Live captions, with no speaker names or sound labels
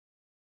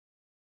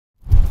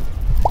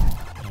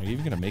Are you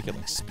even gonna make it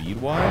like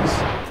speed-wise?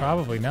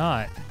 Probably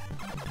not.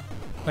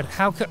 But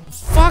how could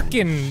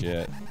fucking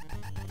Shit.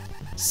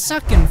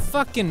 sucking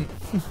fucking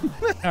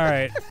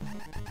alright.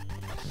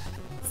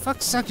 Fuck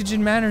suckage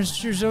and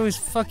manners, there's always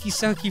fucky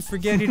sucky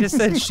forgetty to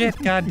said shit,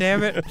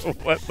 goddammit.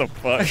 What the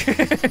fuck?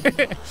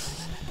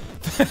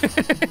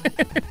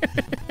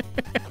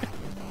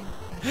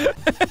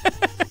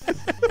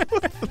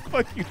 What the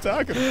fuck are you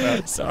talking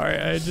about? Sorry,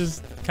 I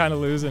just kinda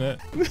losing it.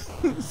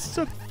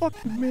 Suck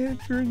fucking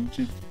manager and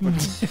just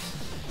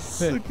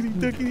suckity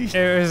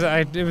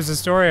duckity. It was a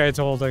story I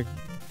told like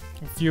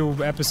a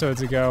few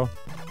episodes ago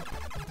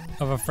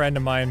of a friend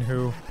of mine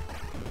who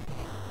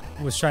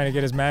was trying to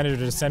get his manager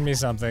to send me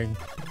something,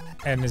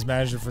 and his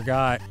manager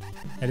forgot,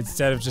 and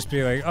instead of just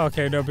being like,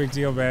 okay, no big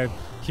deal, man,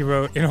 he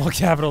wrote in all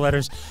capital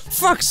letters,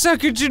 fuck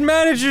suckage and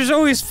managers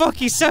always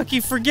fucky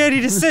sucky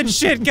forgetty to send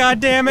shit,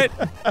 goddammit!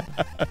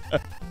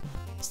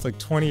 It's like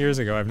 20 years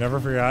ago, I've never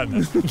forgotten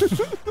it.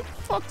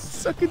 Fuck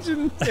suckage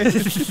and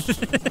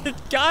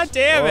God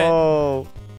damn it! Oh.